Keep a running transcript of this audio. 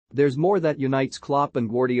There's more that unites Klopp and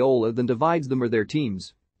Guardiola than divides them or their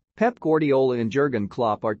teams. Pep Guardiola and Jurgen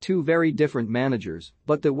Klopp are two very different managers,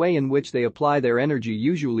 but the way in which they apply their energy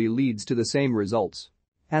usually leads to the same results.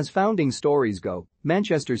 As founding stories go,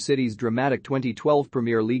 Manchester City's dramatic 2012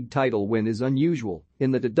 Premier League title win is unusual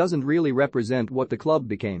in that it doesn't really represent what the club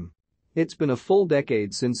became. It's been a full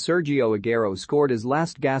decade since Sergio Aguero scored his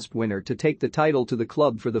last gasp winner to take the title to the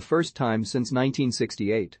club for the first time since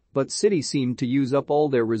 1968, but City seemed to use up all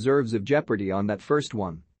their reserves of jeopardy on that first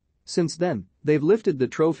one. Since then, they've lifted the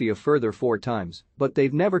trophy a further 4 times, but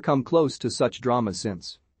they've never come close to such drama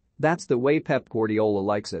since. That's the way Pep Guardiola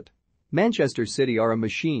likes it. Manchester City are a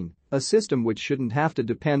machine, a system which shouldn't have to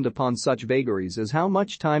depend upon such vagaries as how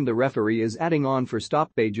much time the referee is adding on for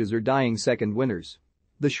stoppages or dying second winners.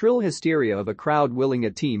 The shrill hysteria of a crowd willing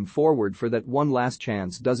a team forward for that one last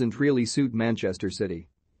chance doesn't really suit Manchester City.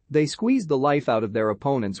 They squeeze the life out of their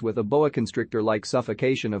opponents with a boa constrictor-like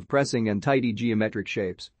suffocation of pressing and tidy geometric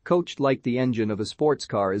shapes, coached like the engine of a sports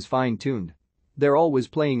car is fine-tuned. They're always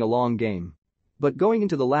playing a long game. But going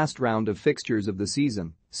into the last round of fixtures of the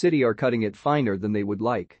season, City are cutting it finer than they would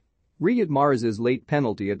like. Riyad Mahrez's late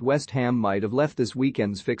penalty at West Ham might have left this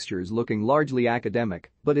weekend's fixtures looking largely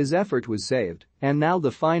academic, but his effort was saved, and now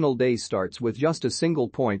the final day starts with just a single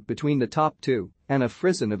point between the top two and a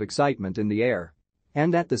frisson of excitement in the air.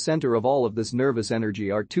 And at the center of all of this nervous energy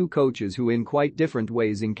are two coaches who in quite different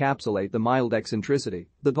ways encapsulate the mild eccentricity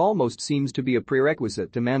that almost seems to be a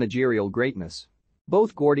prerequisite to managerial greatness.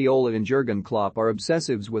 Both Guardiola and Jurgen Klopp are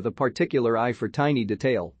obsessives with a particular eye for tiny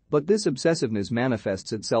detail, but this obsessiveness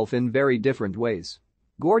manifests itself in very different ways.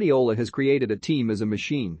 Guardiola has created a team as a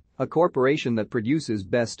machine, a corporation that produces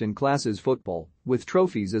best-in-classes football, with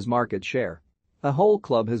trophies as market share. A whole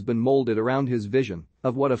club has been molded around his vision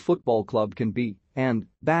of what a football club can be, and,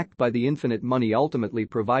 backed by the infinite money ultimately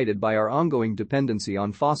provided by our ongoing dependency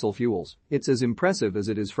on fossil fuels, it's as impressive as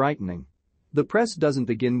it is frightening. The press doesn't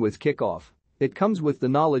begin with kickoff. It comes with the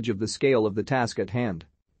knowledge of the scale of the task at hand.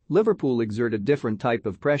 Liverpool exert a different type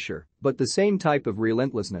of pressure, but the same type of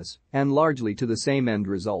relentlessness, and largely to the same end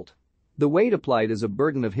result. The weight applied is a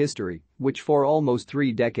burden of history, which for almost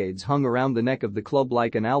 3 decades hung around the neck of the club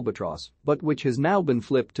like an albatross, but which has now been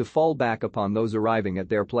flipped to fall back upon those arriving at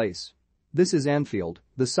their place. This is Anfield,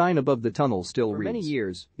 the sign above the tunnel still reads. For many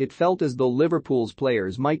years, it felt as though Liverpool's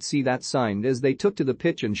players might see that sign as they took to the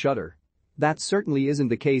pitch and shudder. That certainly isn't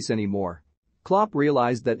the case anymore. Klopp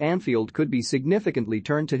realized that Anfield could be significantly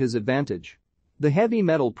turned to his advantage. The heavy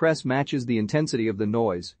metal press matches the intensity of the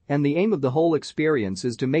noise, and the aim of the whole experience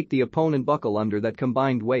is to make the opponent buckle under that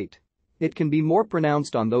combined weight. It can be more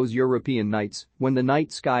pronounced on those European nights when the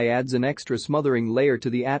night sky adds an extra smothering layer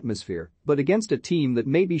to the atmosphere, but against a team that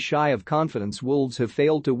may be shy of confidence, Wolves have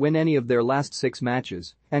failed to win any of their last 6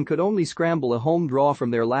 matches and could only scramble a home draw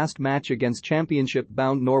from their last match against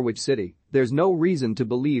championship-bound Norwich City. There's no reason to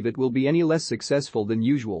believe it will be any less successful than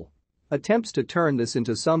usual. Attempts to turn this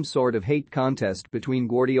into some sort of hate contest between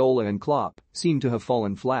Guardiola and Klopp seem to have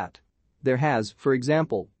fallen flat. There has, for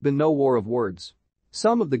example, been no war of words.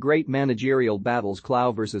 Some of the great managerial battles,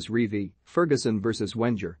 Clough versus Revie, Ferguson versus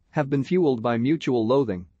Wenger, have been fueled by mutual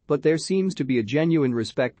loathing, but there seems to be a genuine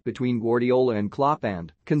respect between Guardiola and Klopp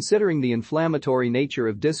and, considering the inflammatory nature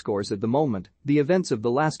of discourse at the moment, the events of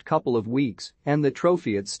the last couple of weeks, and the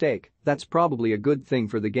trophy at stake, that's probably a good thing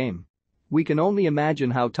for the game. We can only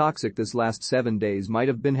imagine how toxic this last 7 days might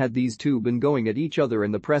have been had these two been going at each other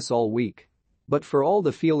in the press all week. But for all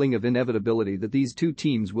the feeling of inevitability that these two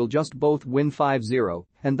teams will just both win 5-0,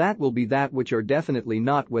 and that will be that which are definitely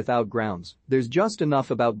not without grounds, there's just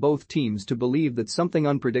enough about both teams to believe that something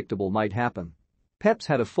unpredictable might happen. Pep's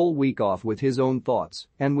had a full week off with his own thoughts,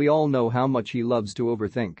 and we all know how much he loves to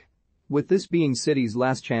overthink. With this being City's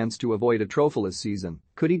last chance to avoid a trophyless season,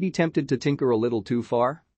 could he be tempted to tinker a little too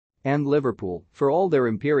far? And Liverpool, for all their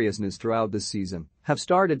imperiousness throughout this season, have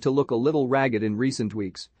started to look a little ragged in recent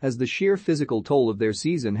weeks as the sheer physical toll of their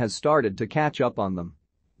season has started to catch up on them.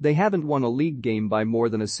 They haven't won a league game by more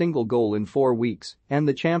than a single goal in 4 weeks, and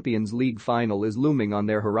the Champions League final is looming on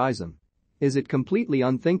their horizon. Is it completely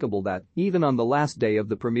unthinkable that, even on the last day of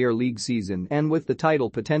the Premier League season and with the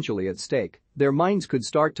title potentially at stake, their minds could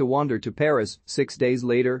start to wander to Paris 6 days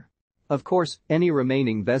later? Of course, any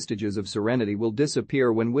remaining vestiges of serenity will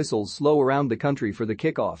disappear when whistles slow around the country for the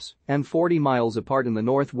kickoffs, and 40 miles apart in the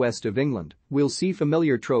northwest of England, we'll see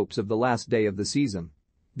familiar tropes of the last day of the season.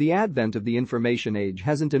 The advent of the information age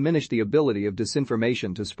hasn't diminished the ability of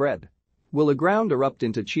disinformation to spread. Will a ground erupt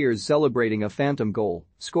into cheers celebrating a phantom goal,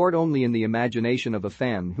 scored only in the imagination of a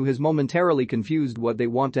fan who has momentarily confused what they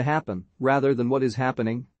want to happen rather than what is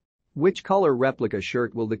happening? Which color replica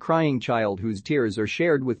shirt will the crying child whose tears are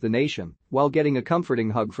shared with the nation while getting a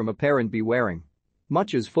comforting hug from a parent be wearing?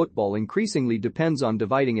 Much as football increasingly depends on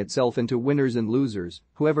dividing itself into winners and losers,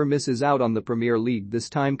 whoever misses out on the Premier League this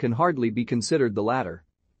time can hardly be considered the latter.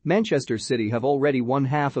 Manchester City have already won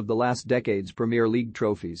half of the last decade's Premier League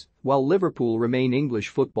trophies, while Liverpool remain English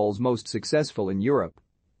football's most successful in Europe.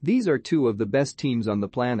 These are two of the best teams on the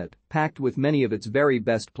planet, packed with many of its very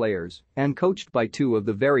best players, and coached by two of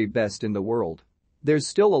the very best in the world. There's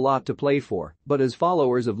still a lot to play for, but as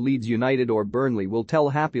followers of Leeds United or Burnley will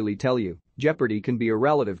happily tell you, jeopardy can be a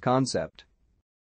relative concept.